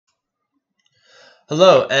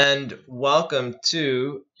Hello and welcome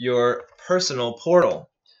to your personal portal.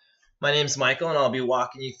 My name is Michael and I'll be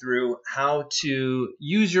walking you through how to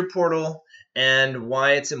use your portal and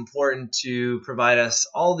why it's important to provide us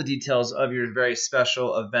all the details of your very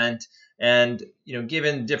special event. And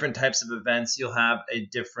given different types of events, you'll have a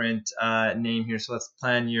different name here. So let's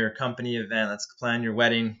plan your company event, let's plan your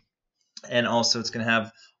wedding, and also it's going to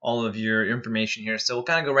have all of your information here. So we'll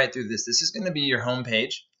kind of go right through this. This is going to be your home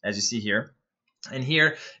page, as you see here. And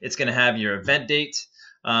here it's going to have your event date,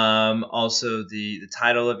 also the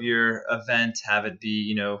title of your event, have it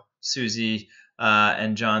be, Susie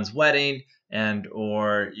and John's wedding, and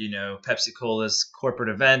or, Pepsi Cola's corporate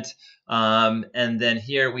event. And then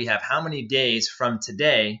here we have how many days from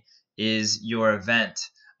today is your event.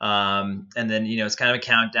 And then, it's kind of a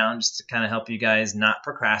countdown just to kind of help you guys not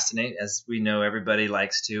procrastinate, as we know everybody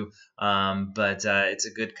likes to. But it's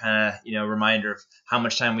a good kind of, reminder of how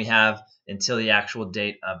much time we have until the actual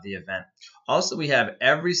date of the event. Also, we have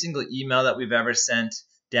every single email that we've ever sent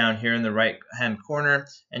down here in the right hand corner,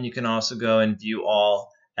 and you can also go and view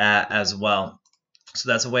all as well. So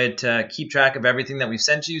that's a way to keep track of everything that we've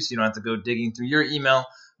sent you, so you don't have to go digging through your email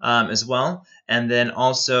as well. And then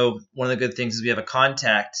also one of the good things is we have a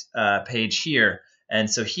contact page here. And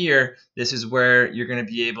so here, this is where you're going to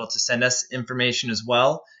be able to send us information as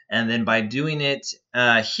well. And then by doing it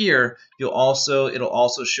here, it'll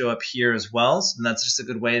also show up here as well. So that's just a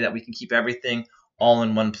good way that we can keep everything all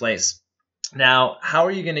in one place. Now, how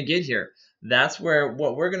are you going to get here? That's where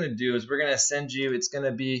what we're going to do is we're going to send you, it's going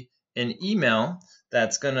to be an email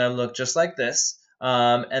that's going to look just like this.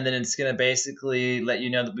 And then it's going to basically let you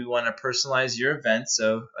know that we want to personalize your event.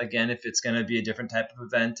 So again, if it's going to be a different type of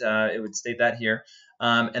event, it would state that here.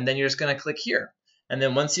 And then you're just going to click here. And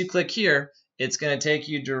then once you click here, it's going to take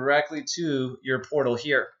you directly to your portal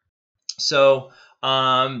here. So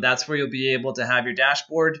that's where you'll be able to have your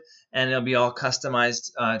dashboard, and it'll be all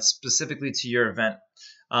customized specifically to your event.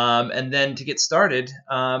 And then to get started,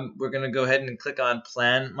 we're going to go ahead and click on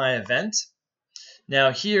Plan My Event.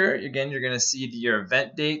 Now here, again, you're going to see your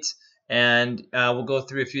event date, and we'll go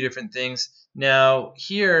through a few different things. Now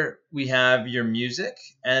here we have your music,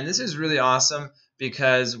 and this is really awesome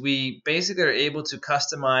because we basically are able to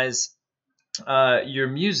customize your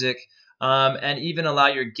music and even allow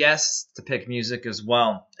your guests to pick music as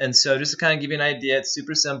well. And so just to kind of give you an idea, it's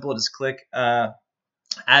super simple. Just click add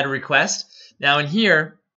a request. Now in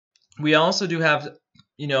here, we also do have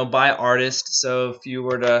by artist. So if you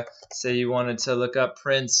were to say you wanted to look up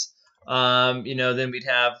Prince, then we'd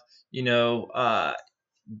have a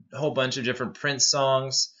whole bunch of different Prince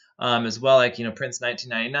songs as well, like Prince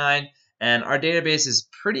 1999. And our database is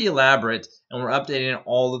pretty elaborate, and we're updating it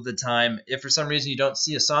all of the time. If for some reason you don't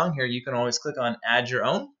see a song here, you can always click on Add Your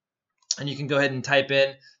Own, and you can go ahead and type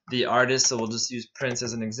in the artist. So we'll just use Prince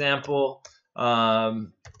as an example,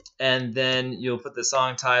 and then you'll put the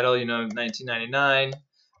song title, 1999,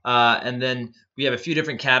 and then we have a few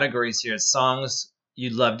different categories here: songs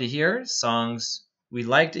you'd love to hear, songs we'd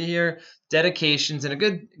like to hear, dedications. And a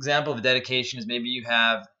good example of a dedication is maybe you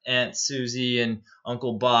have Aunt Susie and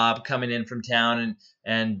Uncle Bob coming in from town,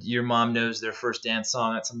 and your mom knows their first dance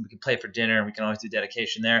song. That's something we can play for dinner, and we can always do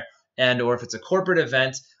dedication there. And or if it's a corporate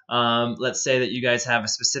event, let's say that you guys have a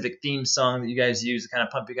specific theme song that you guys use to kind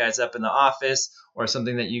of pump you guys up in the office, or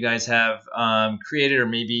something that you guys have created, or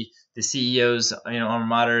maybe the CEO's alma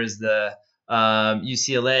mater is the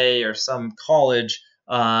UCLA or some college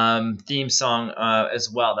theme song as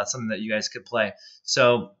well. That's something that you guys could play.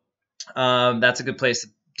 So that's a good place to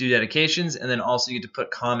do dedications. And then also you get to put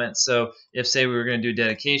comments. So if, say, we were going to do a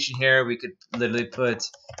dedication here, we could literally put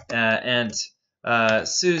Aunt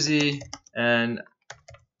Susie and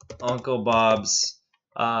Uncle Bob's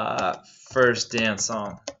first dance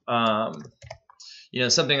song,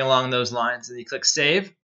 something along those lines. And you click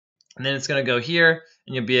save, and then it's going to go here,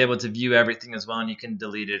 and you'll be able to view everything as well, and you can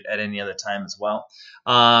delete it at any other time as well.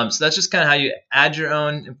 So that's just kind of how you add your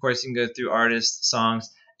own. Of course, you can go through artists, songs,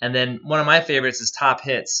 and then one of my favorites is top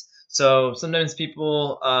hits. So sometimes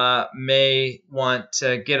people may want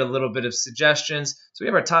to get a little bit of suggestions. So we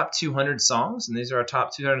have our top 200 songs, and these are our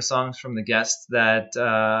top 200 songs from the guests that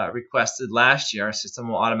requested last year. Our system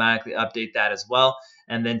will automatically update that as well.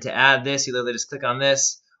 And then to add this, you literally just click on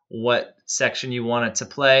this, what section you want it to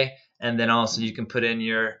play, and then also you can put in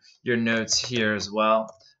your notes here as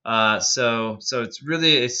well. So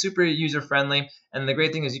it's super user friendly, and the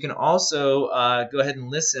great thing is you can also go ahead and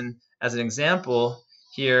listen as an example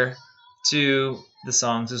here to the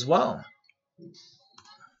songs as well.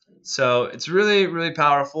 So it's really, really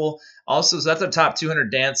powerful. Also, so that's our top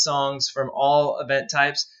 200 dance songs from all event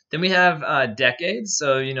types. Then we have decades.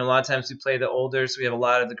 So, a lot of times we play the older. So we have a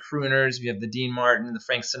lot of the crooners. We have the Dean Martin, the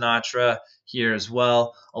Frank Sinatra here as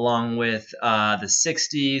well, along with the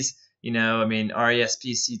 60s.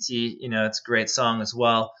 R.E.S.P.C.T. It's a great song as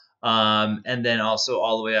well. And then also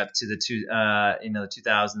all the way up to the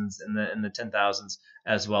 2000s and the 10,000s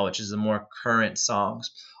as well, which is the more current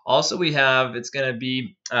songs. Also, it's going to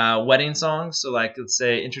be wedding songs. So like, let's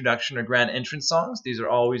say introduction or grand entrance songs. These are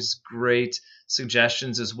always great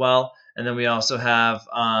suggestions as well. And then we also have,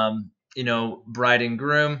 bride and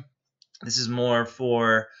groom. This is more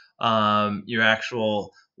for your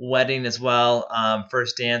actual wedding as well,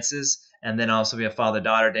 first dances. And then also we have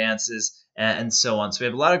father-daughter dances and so on. So we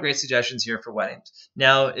have a lot of great suggestions here for weddings.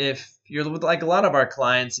 Now, if you're like a lot of our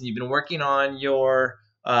clients and you've been working on your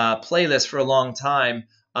playlist for a long time,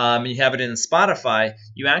 and you have it in Spotify,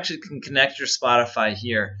 you actually can connect your Spotify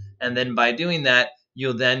here. And then by doing that,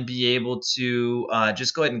 you'll then be able to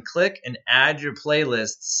just go ahead and click and add your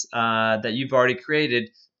playlists that you've already created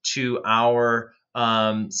to our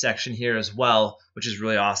section here as well, which is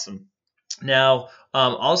really awesome. Now,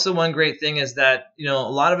 also one great thing is that, a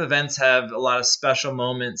lot of events have a lot of special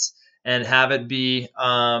moments, and have it be,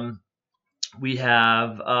 we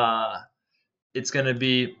have, it's going to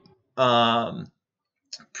be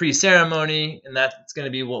pre-ceremony, and that's going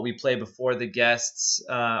to be what we play before the guests,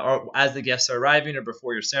 or as the guests are arriving or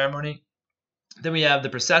before your ceremony. Then we have the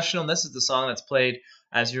processional. This is the song that's played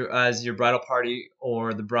as your bridal party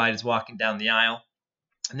or the bride is walking down the aisle.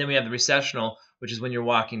 And then we have the recessional, which is when you're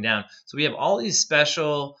walking down. So we have all these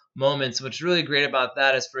special moments. What's really great about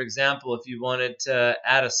that is, for example, if you wanted to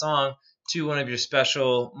add a song to one of your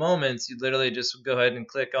special moments, you literally just go ahead and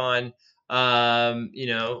click on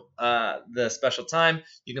the special time.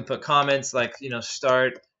 You can put comments like,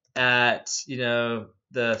 start at, the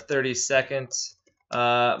 30-second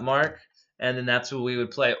mark, and then that's what we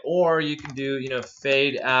would play. Or you can do,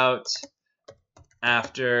 fade out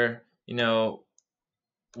after,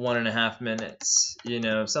 1.5 minutes,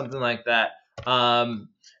 something like that. And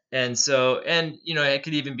it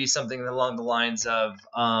could even be something along the lines of,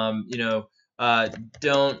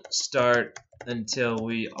 don't start until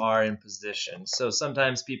we are in position. So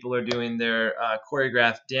sometimes people are doing their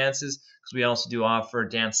choreographed dances, because we also do offer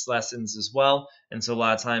dance lessons as well. And so a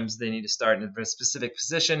lot of times they need to start in a specific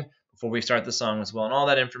position before we start the song as well. And all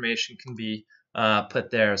that information can be put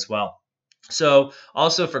there as well. So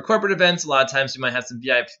also for corporate events, a lot of times we might have some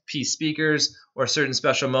VIP speakers or certain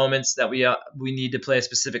special moments that we need to play a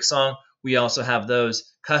specific song. We also have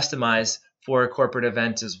those customized for a corporate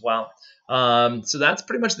event as well. So that's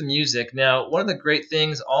pretty much the music. Now, one of the great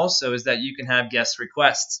things also is that you can have guest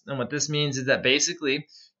requests. And what this means is that basically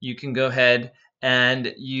you can go ahead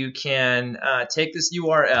and you can take this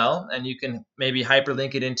URL and you can maybe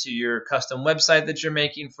hyperlink it into your custom website that you're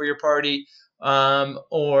making for your party.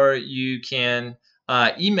 Or you can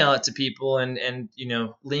email it to people and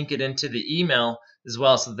link it into the email as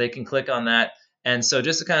well, so that they can click on that. And so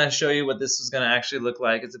just to kind of show you what this is going to actually look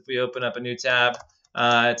like is if we open up a new tab,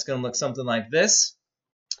 it's going to look something like this.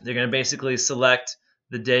 They're going to basically select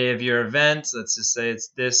the day of your event. So let's just say it's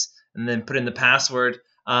this, and then put in the password,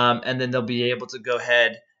 and then they'll be able to go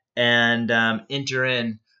ahead and enter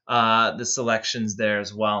in the selections there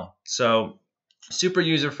as well. So super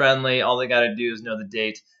user friendly. All they got to do is know the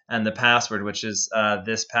date and the password, which is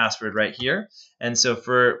this password right here. And so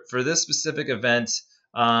for this specific event,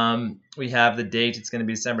 we have the date. It's going to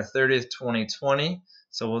be December 30th, 2020.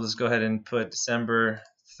 So we'll just go ahead and put December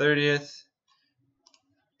 30th,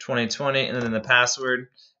 2020, and then the password.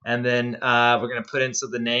 And then we're going to put in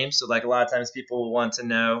the name. So like a lot of times people will want to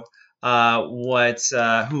know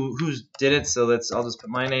who did it. So I'll just put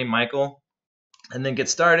my name, Michael, and then get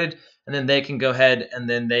started. And then they can go ahead and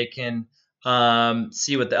then they can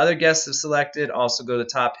see what the other guests have selected. Also go to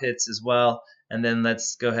top hits as well. And then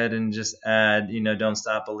let's go ahead and just add, Don't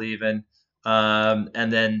Stop Believin'.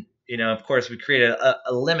 And then, of course, we create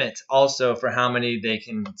a limit also for how many they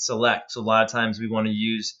can select. So a lot of times we want to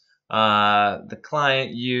use the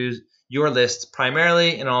client use your list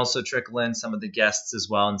primarily, and also trickle in some of the guests as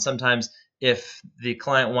well. And sometimes if the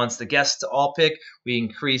client wants the guests to all pick, we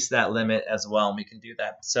increase that limit as well, and we can do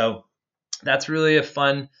that. So that's really a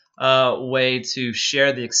fun way to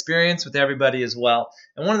share the experience with everybody as well.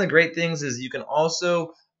 And one of the great things is you can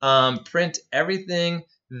also print everything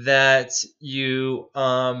that you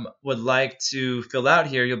would like to fill out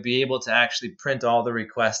here. You'll be able to actually print all the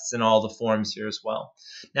requests and all the forms here as well.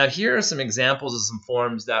 Now, here are some examples of some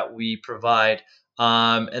forms that we provide,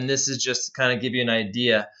 and this is just to kind of give you an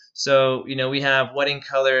idea. So, we have wedding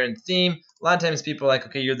color and theme. a lot of times people are like,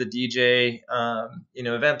 okay, you're the DJ,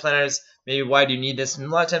 event planners. Maybe why do you need this? And a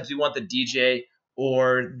lot of times we want the DJ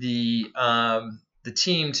or the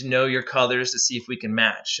team to know your colors to see if we can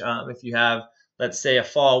match. If you have, let's say, a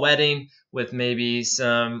fall wedding with maybe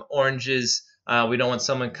some oranges, we don't want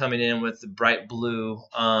someone coming in with the bright blue,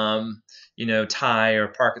 tie or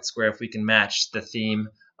parquet square if we can match the theme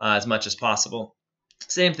as much as possible.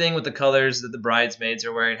 Same thing with the colors that the bridesmaids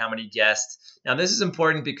are wearing, how many guests. Now, this is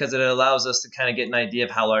important because it allows us to kind of get an idea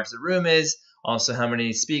of how large the room is, also how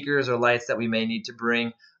many speakers or lights that we may need to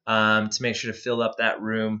bring to make sure to fill up that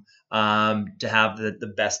room to have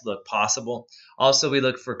the best look possible. Also, we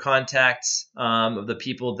look for contacts of the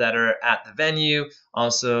people that are at the venue,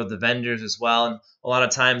 also the vendors as well. And a lot of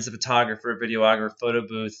times the photographer, videographer, photo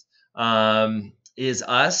booth is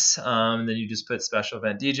us. Then you just put special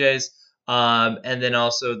event DJs. And then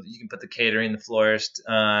also you can put the catering, the florist,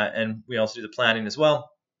 and we also do the planning as well.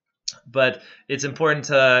 But it's important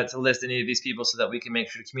to list any of these people so that we can make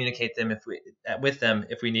sure to communicate with them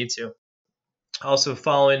if we need to. Also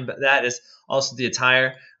following that is also the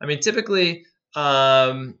attire. I mean, typically,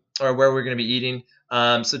 or where we're going to be eating.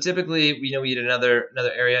 So typically, we eat another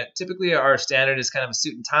area. Typically, our standard is kind of a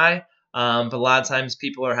suit and tie. But a lot of times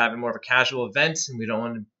people are having more of a casual event and we don't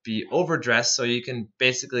want to be overdressed. So you can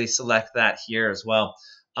basically select that here as well.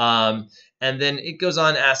 And then it goes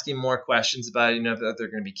on asking more questions about, if there are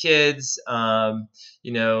going to be kids,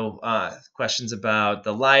 questions about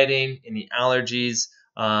the lighting, any allergies,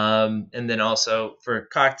 and then also for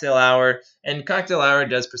cocktail hour. And cocktail hour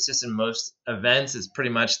does persist in most events. It's pretty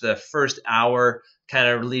much the first hour kind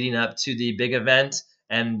of leading up to the big event.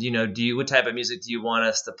 And, what type of music do you want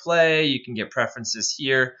us to play? You can get preferences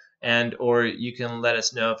here, or you can let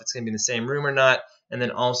us know if it's going to be in the same room or not. And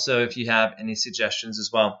then also if you have any suggestions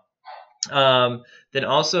as well. Then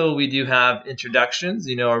also we do have introductions.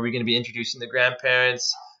 Are we going to be introducing the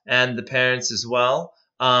grandparents and the parents as well?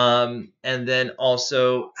 And then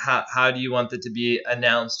also how do you want that to be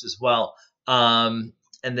announced as well? And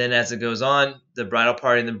then as it goes on, the bridal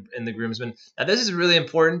party and the groomsmen. Now this is really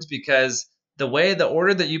important because the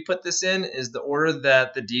order that you put this in is the order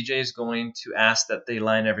that the DJ is going to ask that they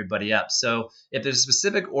line everybody up. So if there's a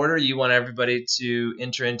specific order you want everybody to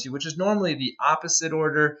enter into, which is normally the opposite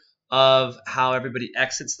order of how everybody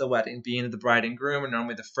exits the wedding, being the bride and groom are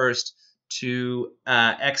normally the first to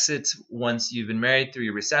exit once you've been married through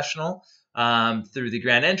your recessional. Through the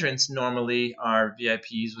grand entrance, normally our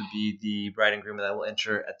VIPs would be the bride and groom that will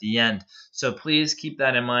enter at the end. So please keep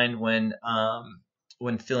that in mind when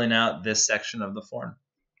filling out this section of the form.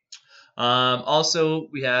 Also,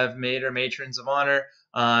 we have maid or matrons of honor.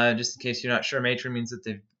 Just in case you're not sure, matron means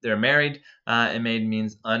that they're married, and maid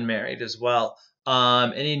means unmarried as well.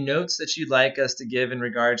 Any notes that you'd like us to give in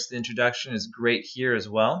regards to the introduction is great here as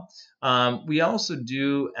well. We also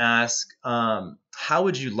do ask, how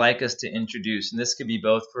would you like us to introduce? And this could be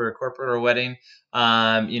both for a corporate or a wedding.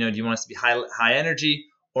 Do you want us to be high energy,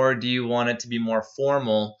 or do you want it to be more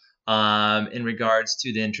formal in regards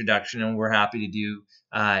to the introduction? And we're happy to do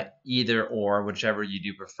either or, whichever you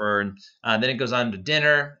do prefer. And then it goes on to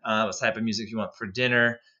dinner, what type of music you want for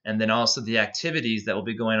dinner, and then also the activities that will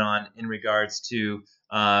be going on in regards to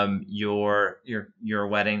your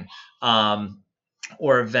wedding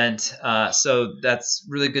or event. So that's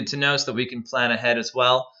really good to know so that we can plan ahead as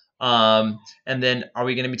well. And then are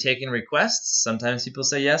we going to be taking requests? Sometimes people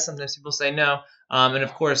say yes, sometimes people say no. And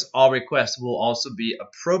of course, all requests will also be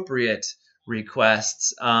appropriate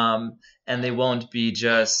requests, and they won't be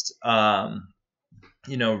just random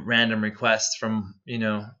requests from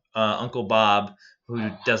Uncle Bob,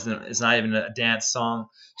 who it's not even a dance song.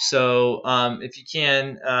 So if you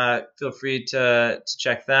can, feel free to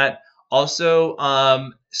check that. Also,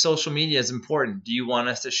 social media is important. Do you want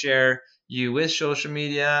us to share you with social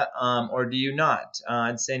media, or do you not?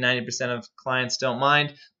 I'd say 90% of clients don't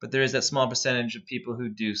mind, but there is that small percentage of people who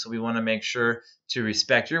do. So we want to make sure to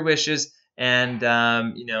respect your wishes. And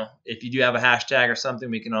if you do have a hashtag or something,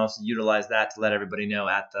 we can also utilize that to let everybody know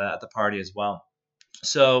at the party as well.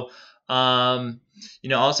 So also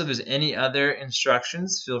if there's any other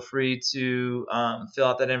instructions, feel free to fill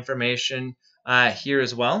out that information here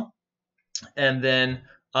as well. And then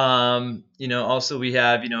also we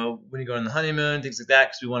have when you go on the honeymoon, things like that,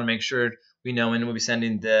 because we want to make sure we know when we'll be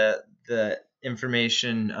sending the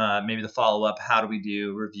information, maybe the follow-up, how do we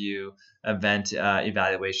do review, event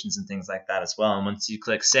evaluations and things like that as well. And once you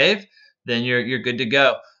click save, then you're good to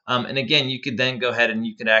go. And again, you could then go ahead and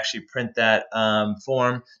you could actually print that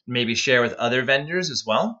form, maybe share with other vendors as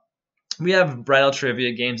well. We have bridal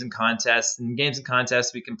trivia, games and contests. In games and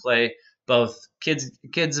contests, we can play both kids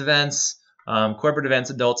events, corporate events,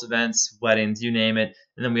 adults events, weddings, you name it.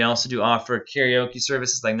 And then we also do offer karaoke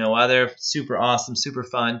services like no other. Super awesome, super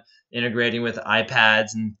fun, integrating with iPads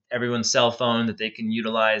and everyone's cell phone that they can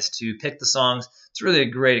utilize to pick the songs. It's really a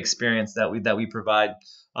great experience that we provide.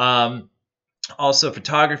 Also,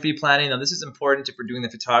 photography planning. Now, this is important if we're doing the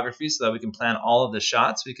photography so that we can plan all of the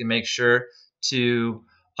shots. We can make sure to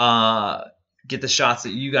get the shots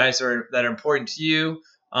that you guys that are important to you,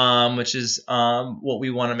 which is what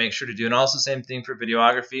we want to make sure to do. And also, same thing for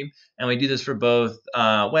videography. And we do this for both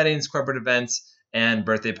weddings, corporate events, and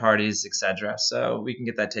birthday parties, etc. So we can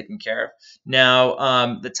get that taken care of.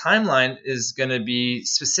 Now, the timeline is going to be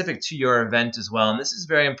specific to your event as well. And this is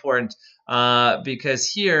very important because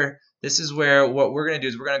here, this is where what we're going to do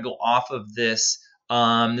is we're going to go off of this.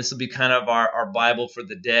 This will be kind of our Bible for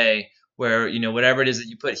the day, where, you know, whatever it is that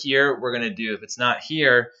you put here, we're going to do. If it's not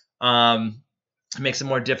here, it makes it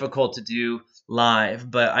more difficult to do live.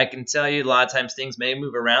 But I can tell you a lot of times things may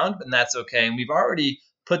move around, and that's okay. And we've already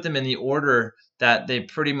put them in the order that they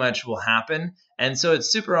pretty much will happen. And so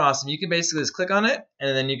it's super awesome. You can basically just click on it,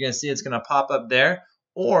 and then you're going to see it's going to pop up there.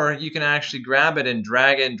 Or you can actually grab it and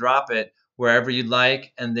drag it and drop it wherever you'd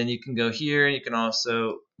like, and then you can go here and you can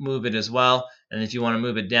also move it as well. And if you want to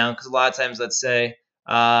move it down, because a lot of times, let's say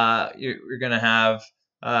you're going to have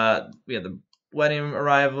we have the wedding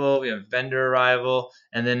arrival, we have vendor arrival,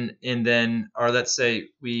 and then or let's say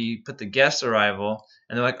we put the guest arrival,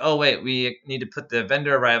 and they're like, oh wait, we need to put the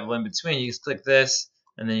vendor arrival in between. You just click this,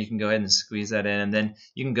 and then you can go ahead and squeeze that in, and then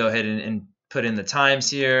you can go ahead and put in the times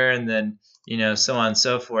here, and then, you know, so on and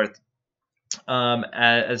so forth.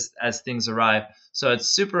 As things arrive. So it's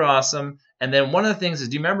super awesome. And then one of the things is,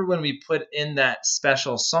 do you remember when we put in that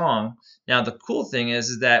special song? Now the cool thing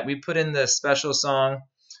is that we put in the special song,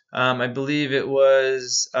 I believe it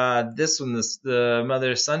was this one, the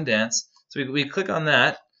Mother's Son Dance. So we click on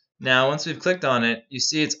that. Now once we've clicked on it, you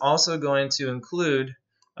see it's also going to include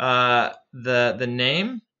the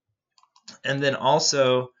name, and then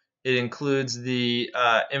also it includes the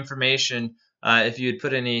information if you had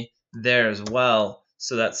put any there as well.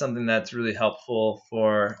 So that's something that's really helpful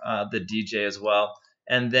for the DJ as well.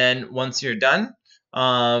 And then once you're done,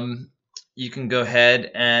 you can go ahead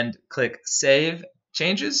and click Save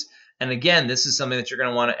Changes. And again, this is something that you're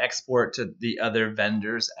going to want to export to the other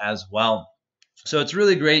vendors as well. So it's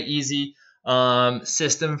really great, easy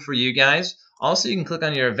system for you guys. Also, you can click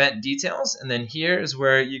on your event details, and then here is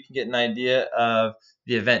where you can get an idea of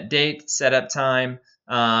the event date, setup time,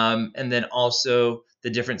 and then also the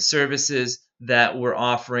different services that we're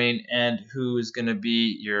offering and who is going to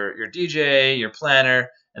be your DJ, your planner,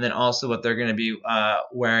 and then also what they're going to be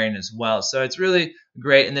wearing as well. So it's really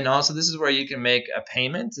great. And then also this is where you can make a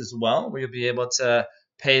payment as well, where you'll be able to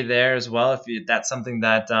pay there as well if that's something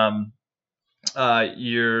that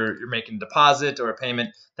you're making a deposit or a payment.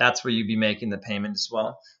 That's where you'd be making the payment as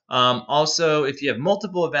well. Also, if you have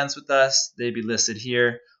multiple events with us, they'd be listed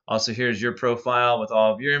here. Also, here's your profile with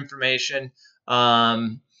all of your information.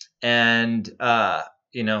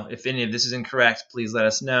 You know, if any of this is incorrect, please let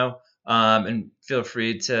us know. And feel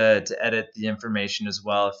free to edit the information as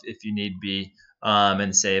well if you need be,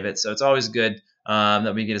 and save it. So it's always good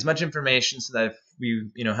that we get as much information so that if we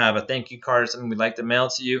have a thank you card or something we'd like to mail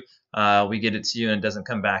to you, we get it to you and it doesn't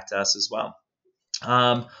come back to us as well.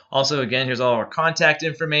 Also, again, here's all our contact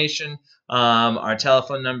information, our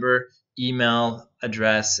telephone number, email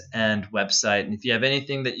address, and website. And if you have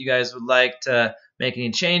anything that you guys would like to make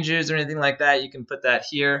any changes or anything like that, you can put that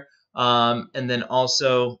here. And then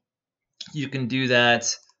also you can do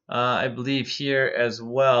that, I believe, here as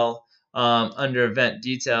well. Under event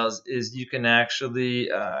details is you can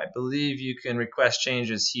actually, I believe you can request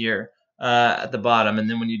changes here at the bottom. And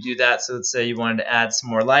then when you do that, so let's say you wanted to add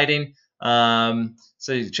some more lighting,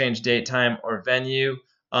 so you change date, time, or venue,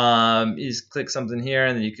 you just click something here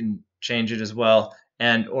and then you can change it as well.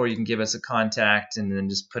 Or you can give us a contact and then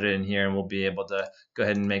just put it in here and we'll be able to go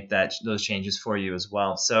ahead and make those changes for you as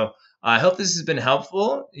well. So I hope this has been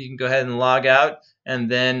helpful. You can go ahead and log out and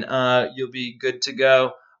then you'll be good to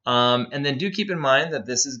go. And then do keep in mind that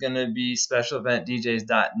this is going to be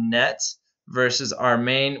specialeventdjs.net versus our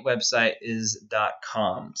main website is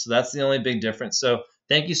 .com. So that's the only big difference. So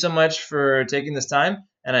thank you so much for taking this time,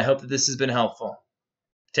 and I hope that this has been helpful.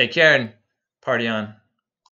 Take care and party on.